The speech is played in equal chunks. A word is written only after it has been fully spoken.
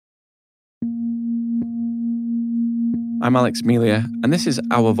I'm Alex Melia, and this is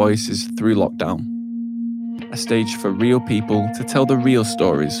Our Voices Through Lockdown, a stage for real people to tell the real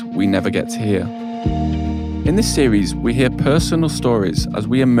stories we never get to hear. In this series, we hear personal stories as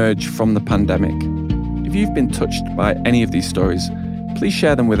we emerge from the pandemic. If you've been touched by any of these stories, please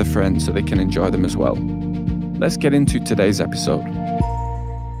share them with a friend so they can enjoy them as well. Let's get into today's episode.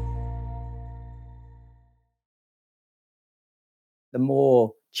 The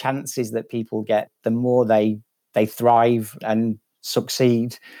more chances that people get, the more they thrive and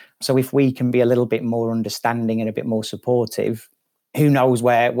succeed. So if we can be a little bit more understanding and a bit more supportive, who knows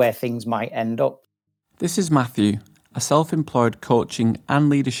where things might end up. This is Matthew, a self-employed coaching and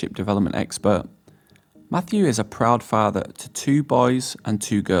leadership development expert. Matthew is a proud father to 2 boys and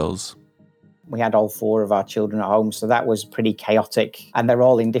 2 girls. We had all 4 of our children at home, so that was pretty chaotic. And they're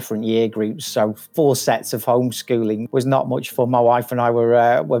all in different year groups, so 4 sets of homeschooling was not much fun. My wife and I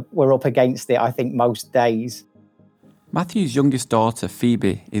were up against it, I think, most days. Matthew's youngest daughter,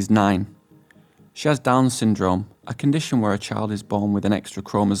 Phoebe, is 9. She has Down syndrome, a condition where a child is born with an extra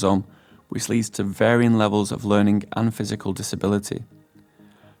chromosome, which leads to varying levels of learning and physical disability.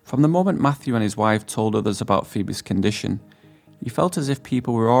 From the moment Matthew and his wife told others about Phoebe's condition, he felt as if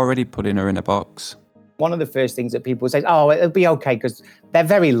people were already putting her in a box. One of the first things that people say, "Oh, it'll be okay," because they're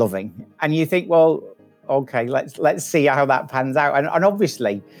very loving. And you think, well, okay, let's see how that pans out. And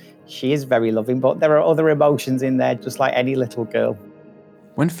obviously, she is very loving, but there are other emotions in there, just like any little girl.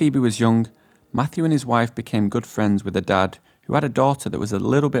 When Phoebe was young, Matthew and his wife became good friends with a dad who had a daughter that was a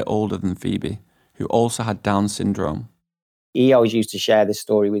little bit older than Phoebe, who also had Down syndrome. He always used to share this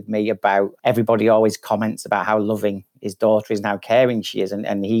story with me about everybody always comments about how loving his daughter is and how caring she is.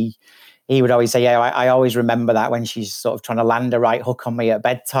 And he would always say, yeah, I always remember that when she's sort of trying to land a right hook on me at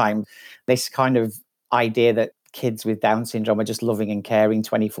bedtime. This kind of idea that kids with Down syndrome are just loving and caring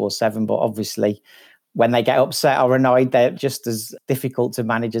 24/7. But obviously, when they get upset or annoyed, they're just as difficult to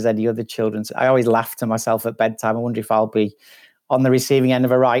manage as any other children. So I always laugh to myself at bedtime. I wonder if I'll be on the receiving end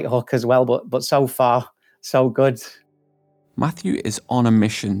of a right hook as well. But so far, so good. Matthew is on a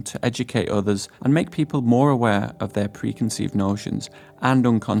mission to educate others and make people more aware of their preconceived notions and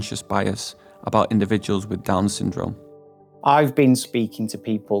unconscious bias about individuals with Down syndrome. I've been speaking to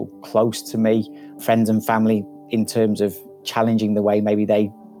people close to me, friends and family, in terms of challenging the way maybe they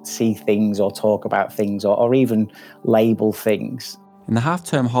see things or talk about things or even label things. In the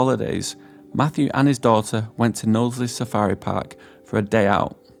half-term holidays, Matthew and his daughter went to Knowsley Safari Park for a day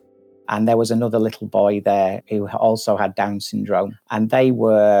out. And there was another little boy there who also had Down syndrome. And they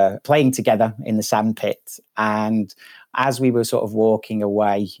were playing together in the sandpit. And as we were sort of walking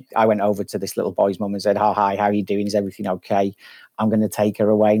away, I went over to this little boy's mum and said, "Oh, hi, how are you doing? Is everything okay? I'm going to take her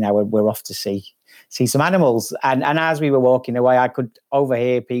away now. We're off to see some animals." And as we were walking away, I could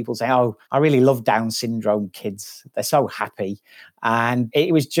overhear people saying, "Oh, I really love Down syndrome kids. They're so happy." And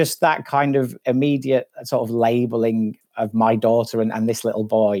it was just that kind of immediate sort of labeling of my daughter and this little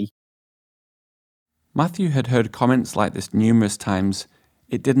boy. Matthew had heard comments like this numerous times.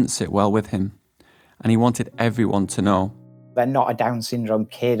 It didn't sit well with him, and he wanted everyone to know. They're not a Down syndrome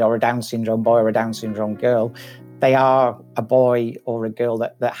kid or a Down syndrome boy or a Down syndrome girl. They are a boy or a girl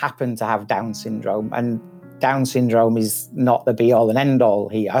that happen to have Down syndrome. And Down syndrome is not the be-all and end-all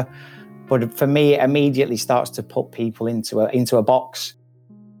here. But for me, it immediately starts to put people into a box.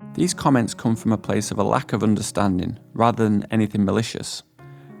 These comments come from a place of a lack of understanding rather than anything malicious.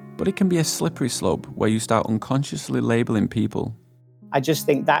 But it can be a slippery slope where you start unconsciously labeling people. I just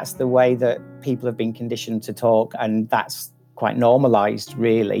think that's the way that people have been conditioned to talk, and that's quite normalised,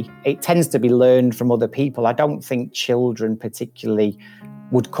 really. It tends to be learned from other people. I don't think children particularly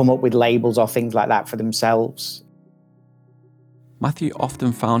would come up with labels or things like that for themselves. Matthew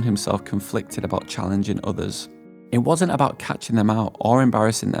often found himself conflicted about challenging others. It wasn't about catching them out or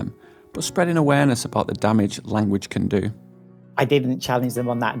embarrassing them, but spreading awareness about the damage language can do. I didn't challenge them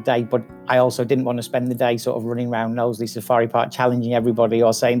on that day, but I also didn't want to spend the day sort of running around Knowsley Safari Park challenging everybody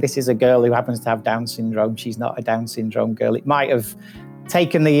or saying, "This is a girl who happens to have Down syndrome. She's not a Down syndrome girl." It might have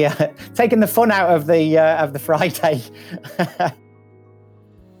taken the fun out of the Friday.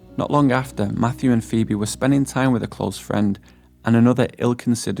 Not long after, Matthew and Phoebe were spending time with a close friend, and another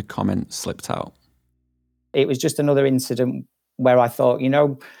ill-considered comment slipped out. It was just another incident where I thought,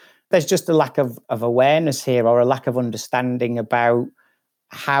 there's just a lack of awareness here, or a lack of understanding about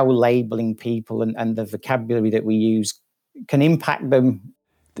how labelling people and the vocabulary that we use can impact them.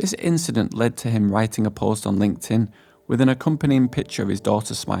 This incident led to him writing a post on LinkedIn with an accompanying picture of his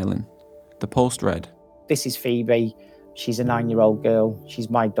daughter smiling. The post read, "This is Phoebe. She's a 9-year-old girl. She's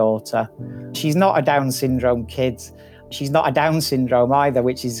my daughter. She's not a Down syndrome kid. she's not a Down syndrome either,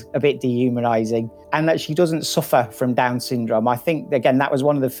 which is a bit dehumanizing, and that she doesn't suffer from Down syndrome. I think, again, that was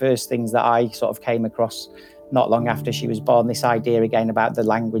one of the first things that I sort of came across not long after she was born, this idea again about the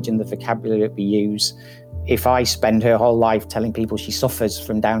language and the vocabulary that we use. If I spend her whole life telling people she suffers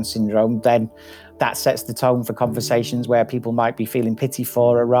from Down syndrome, then that sets the tone for conversations where people might be feeling pity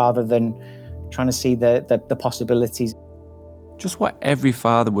for her rather than trying to see the possibilities. Just what every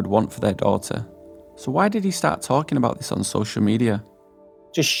father would want for their daughter. So why did he start talking about this on social media?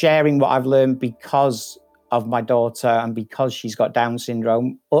 Just sharing what I've learned because of my daughter and because she's got Down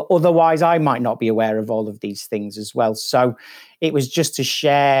syndrome. Otherwise, I might not be aware of all of these things as well. So it was just to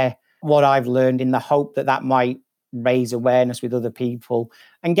share what I've learned in the hope that that might raise awareness with other people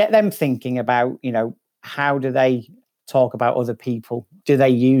and get them thinking about, how do they talk about other people? Do they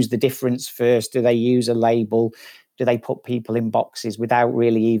use the difference first? Do they use a label? Do they put people in boxes without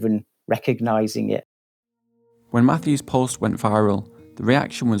really even recognizing it? When Matthew's post went viral, the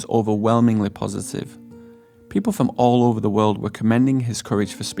reaction was overwhelmingly positive. People from all over the world were commending his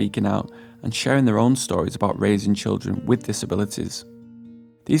courage for speaking out and sharing their own stories about raising children with disabilities.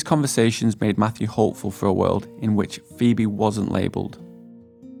 These conversations made Matthew hopeful for a world in which Phoebe wasn't labelled.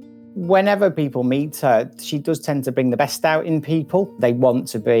 Whenever people meet her, she does tend to bring the best out in people. They want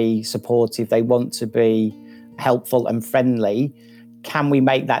to be supportive, they want to be helpful and friendly. Can we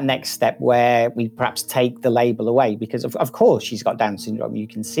make that next step where we perhaps take the label away? Because of course she's got Down syndrome, you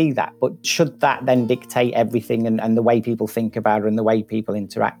can see that. But should that then dictate everything and the way people think about her and the way people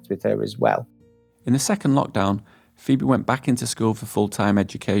interact with her as well? In the second lockdown, Phoebe went back into school for full-time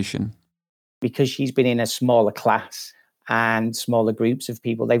education. Because she's been in a smaller class and smaller groups of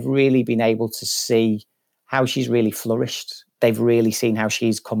people, they've really been able to see how she's really flourished. They've really seen how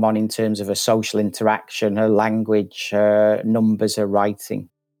she's come on in terms of her social interaction, her language, her numbers, her writing.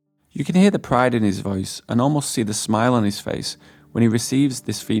 You can hear the pride in his voice and almost see the smile on his face when he receives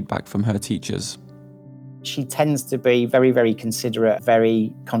this feedback from her teachers. She tends to be very, very considerate,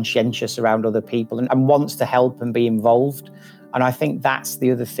 very conscientious around other people and wants to help and be involved. And I think that's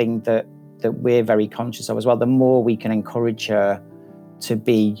the other thing that we're very conscious of as well. The more we can encourage her to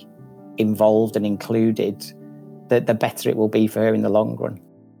be involved and included, the better it will be for her in the long run.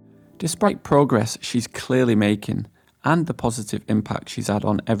 Despite progress she's clearly making and the positive impact she's had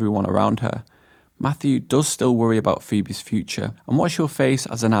on everyone around her, Matthew does still worry about Phoebe's future and what she'll face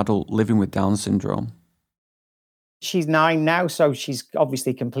as an adult living with Down syndrome. She's 9 now, so she's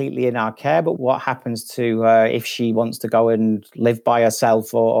obviously completely in our care. But what happens to her if she wants to go and live by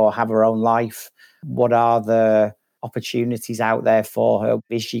herself or have her own life? What are the opportunities out there for her?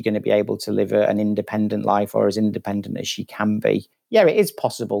 Is she going to be able to live an independent life or as independent as she can be? Yeah, it is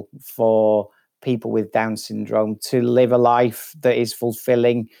possible for people with Down syndrome to live a life that is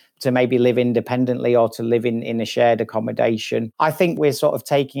fulfilling, to maybe live independently or to live in a shared accommodation. I think we're sort of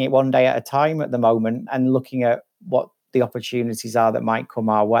taking it one day at a time at the moment and looking at what the opportunities are that might come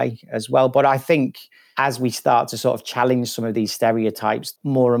our way as well. But I think as we start to sort of challenge some of these stereotypes,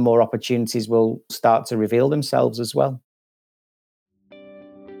 more and more opportunities will start to reveal themselves as well.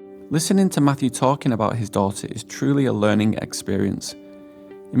 Listening to Matthew talking about his daughter is truly a learning experience.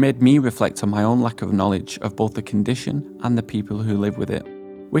 It made me reflect on my own lack of knowledge of both the condition and the people who live with it.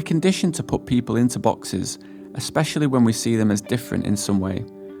 We're conditioned to put people into boxes, especially when we see them as different in some way.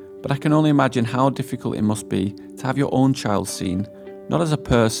 But I can only imagine how difficult it must be to have your own child seen, not as a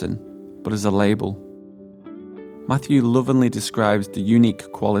person, but as a label. Matthew lovingly describes the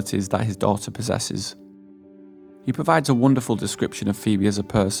unique qualities that his daughter possesses. He provides a wonderful description of Phoebe as a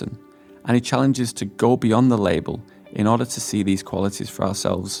person, and he challenges to go beyond the label in order to see these qualities for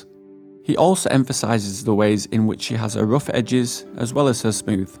ourselves. He also emphasises the ways in which she has her rough edges as well as her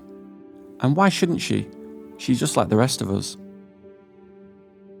smooth. And why shouldn't she? She's just like the rest of us.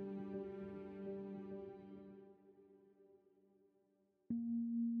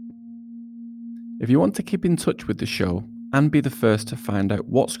 If you want to keep in touch with the show and be the first to find out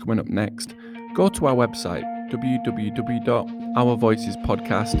what's coming up next, go to our website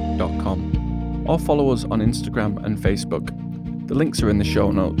www.ourvoicespodcast.com or follow us on Instagram and Facebook. The links are in the show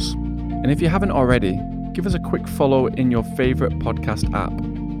notes. And if you haven't already, give us a quick follow in your favourite podcast app.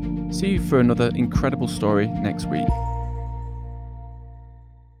 See you for another incredible story next week.